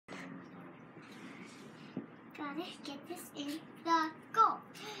gotta get this in the goal.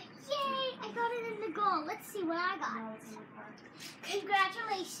 Yay! I got it in the goal. Let's see what I got.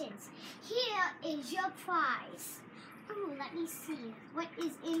 Congratulations. Here is your prize. Ooh, let me see what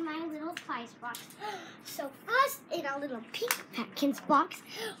is in my little prize box. So first, in our little pink Petkins box,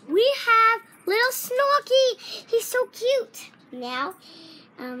 we have little Snorky. He's so cute. Now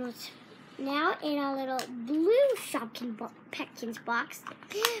in our little blue Petkins box,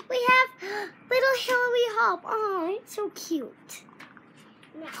 we have little Hillary Hop. Oh, it's so cute.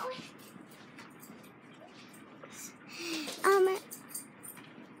 Now,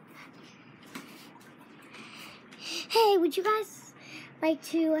 hey, would you guys like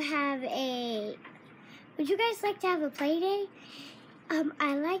to have a play day?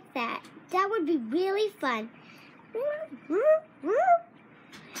 I like that. That would be really fun.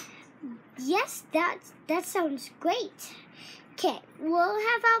 Yes, that sounds great. Okay, we'll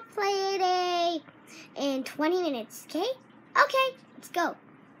have our play day in 20 minutes, okay? Okay, let's go.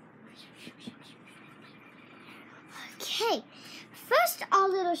 Okay, first our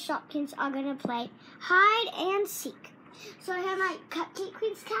little Shopkins are going to play hide and seek. So I have my Cupcake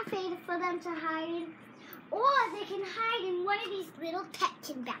Queen's Cafe for them to hide in, or they can hide in one of these little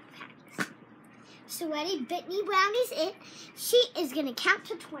Petkin backpacks. So ready, Brittany Brown is it. She is going to count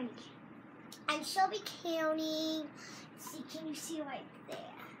to 20. And she'll be counting. Let's see, can you see right there?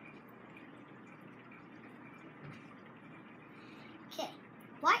 Okay,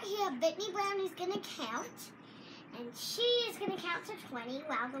 right here, Brittany Brown is going to count. And she is going to count to 20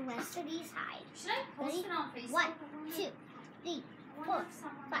 while the rest of these hide. Should I post it on Facebook? 1, 2, 3, 4,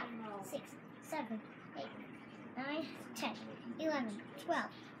 5, 6, 7, 8, 9, 10, 11, 12,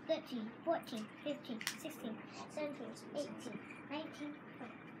 13, 14, 15, 16, 17, 18, 19,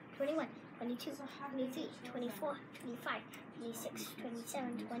 20, 21, 22, 23, 24, 25, 26,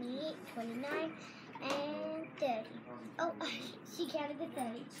 27, 28, 29, and 30. Oh, she counted to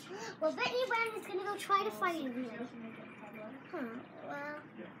 30. Well, Brittany Brown is going to go try to find you. Well,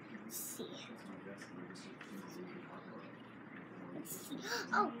 let's see.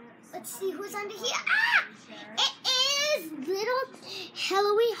 Oh, let's see who's under here. Ah! It is little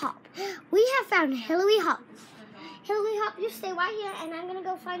Hillary Hop. We have found Hillary Hop. Hillary Hop, you stay right here, and I'm going to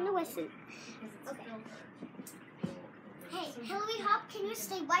go find the rest of it. Okay. Hey, Hillary Hop, can you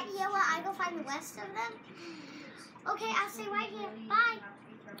stay right here while I go find the rest of them? Okay, I'll stay right here. Bye.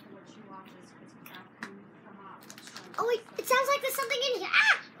 Oh, wait, it sounds like there's something in here.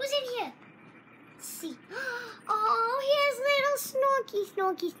 Ah, who's in here? Let's see. Oh, here's little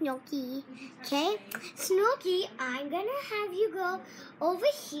Snorky. Okay, Snorky, I'm going to have you go over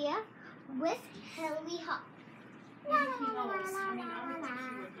here with Hillary Hop.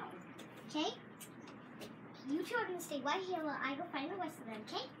 Okay? You two are going to stay right here while I go find the rest of them,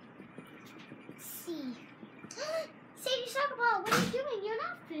 okay? Let's see. Sadie Soccer Ball, what are you doing? You're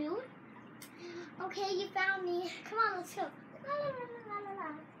not food. Okay, you found me. Come on, let's go. La, la, la, la, la, la.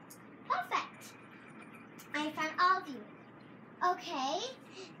 Perfect. I found all of you. Okay,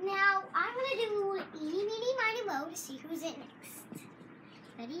 now I'm going to do eeny, meeny, miny, moe to see who's in next.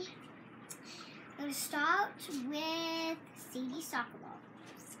 Ready? I'm going to start with Sadie Soccer Ball.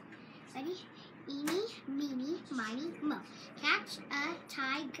 Ready? Eeny, meeny, miny, moe. Catch a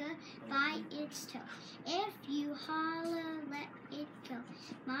tiger by its toe. If you holler, let it go.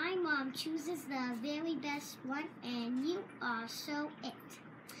 My mom chooses the very best one, and you are so it.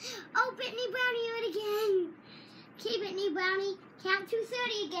 Oh, Brittany Brownie, you it again. Okay, Brittany Brownie, count to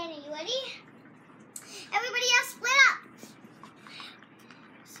 30 again. Are you ready? Everybody else split up.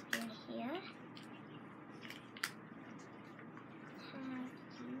 Split here.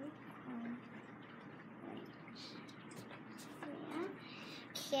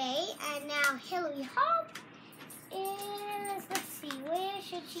 Okay, and now Hillary Hop is, let's see, where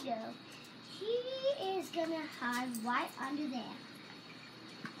should she go? She is going to hide right under there.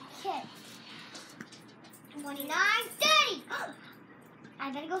 Okay. 29, 30.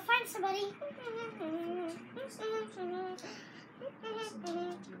 I gotta go find somebody.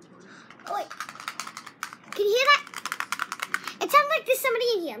 Oh, wait. Can you hear that? It sounds like there's somebody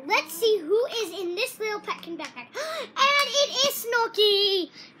in here. Let's see who is in this little Petkin backpack. And it is Snorky.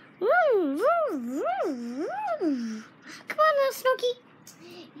 Come on, little Snorky.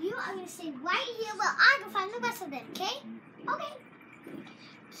 You are going to stay right here while I go find the rest of them, okay? Okay.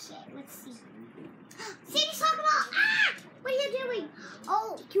 Okay, let's see. Sadie Soccer Ball! Ah! What are you doing?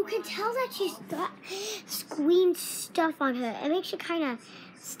 Oh, you can tell that she's got green stuff on her. It makes her kind of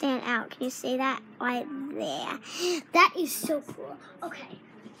stand out. Can you see that right there? That is so cool. Okay.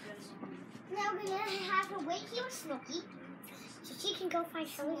 Now we're going to have her wait here with Snorky so she can go find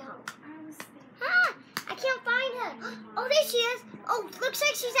Hillary Hop. Ah! I can't find her. Oh, there she is. Oh, looks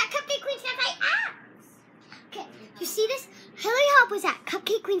like she's at Cupcake Queen's Cafe. Ah! Okay, you see this? Hillary Hop was at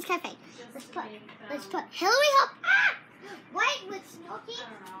Cupcake Queen's Cafe. Let's put Hillary Hop. Ah! Right with Snorky,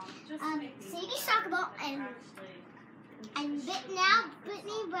 Sadie Soccerball, and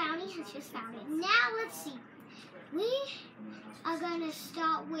Brittany Brownie has just found it. Now let's see. We are gonna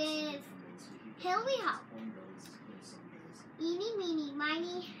start with Hillary Hop. Eeny, meeny,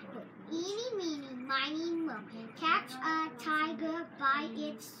 miny, moe. Catch a tiger by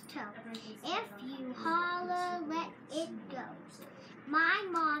its toe. If you holler, let it go. My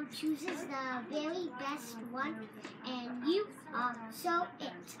mom chooses the very best one, and you are so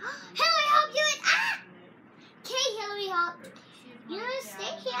it. Hillary Hop, do it! Ah! Okay, Hillary Hop. You're gonna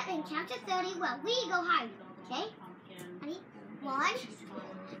stay here and count to 30 while we go hide. Okay? Ready? 1,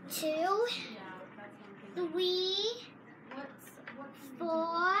 2, 3, 4,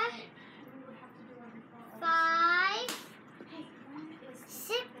 5,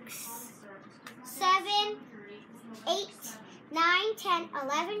 6, 7, 8, 9, 10,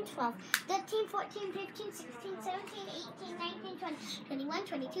 11, 12, 13, 14, 15, 16, 17, 18, 19, 20, 21,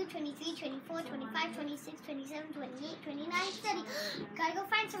 22, 23, 24, 25, 26, 27, 28, 29, 30. Gotta go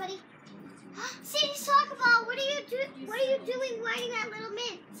find somebody. Sadie Soccerball, what are you doing riding that little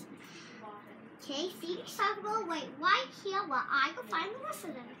mint? Okay, Sadie Soccerball, wait right here while I go find the rest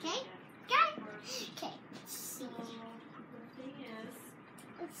of them, okay? Got it? Okay, let's see.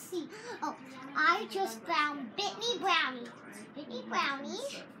 Let's see. Oh, I just found Brittany Brownie. Brittany Brownie.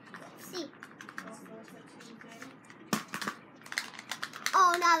 Let's see.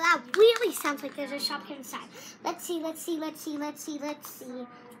 Oh, no, that really sounds like there's a Shopkins inside. Let's see.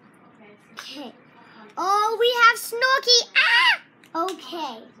 Okay. Oh, we have Snorky. Ah!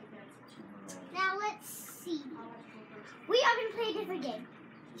 Okay. Now let's see. We are going to play a different game.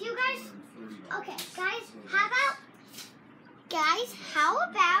 Do you guys? Okay, guys, how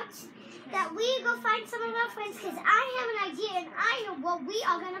about that we go find some of our friends, because I have an idea and I know what we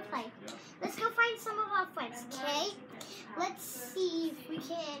are going to play. Let's go find some of our friends, okay? Let's see if we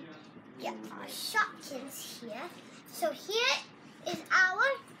can get our Shopkins here. So here is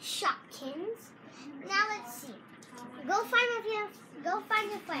our Shopkins. Now let's see. Go find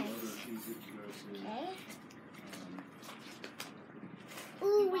your friends. Okay.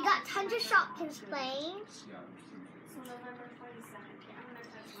 Ooh, we got tons of Shopkins playing.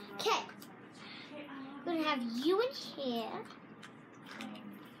 Okay. We're gonna have you in here.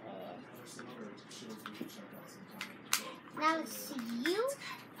 Now let's see you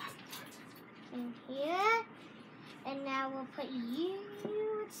in here. And now we'll put you.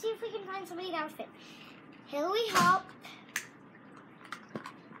 Let's see if we can find somebody that would fit. Hillary Hop.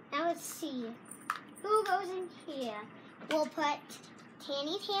 Now let's see. Who goes in here? We'll put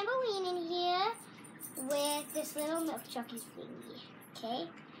Tanny Tambourine in here with this little milk jockey thingy. Okay?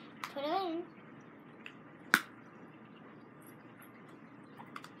 Put her in.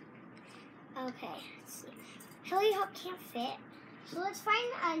 Okay, let's see. Hillary Hop can't fit. So let's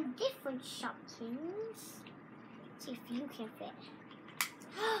find a different Shopkins. See if you can fit.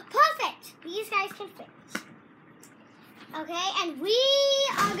 Perfect! These guys can fit. Okay, and we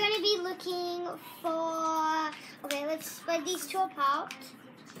are going to be looking for... Okay, let's spread these two apart.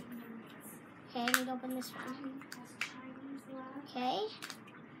 Okay, let me open this one. Okay.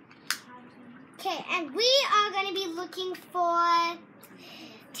 Okay, and we are going to be looking for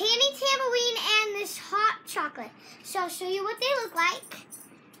Tanny Tambourine and this hot chocolate. So I'll show you what they look like.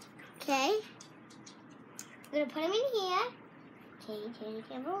 Okay. I'm going to put them in here. Okay, Tanny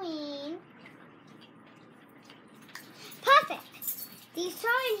Tambourine. Perfect. These two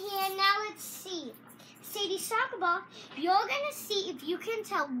are in here. Now let's see. Sadie Soccerball, you're going to see if you can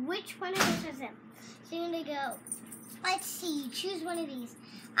tell which one of those is them. So you're going to go, let's see, choose one of these.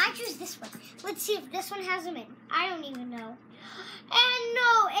 I choose this one. Let's see if this one has them in. I don't even know. And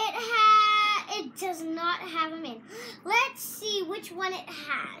no, it does not have them in. Let's see which one it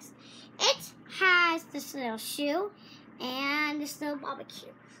has. It has this little shoe and this little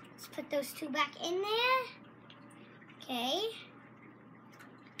barbecue. Let's put those two back in there. Okay.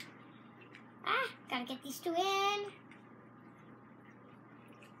 Gotta get these two in.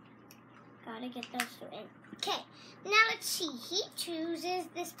 Gotta get those two in. Okay, now let's see. He chooses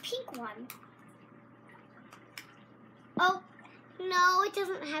this pink one. Oh, no, it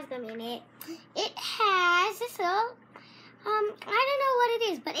doesn't have them in it. It has this little, I don't know what it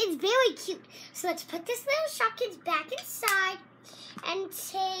is, but it's very cute. So let's put this little Shopkins back inside and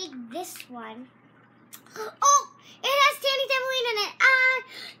take this one. Oh, it has Tanny Tambourine in it.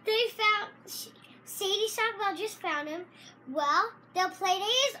 Sadie Soccer Ball just found him. Well, their play day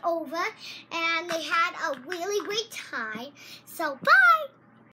is over, and they had a really great time. So, bye!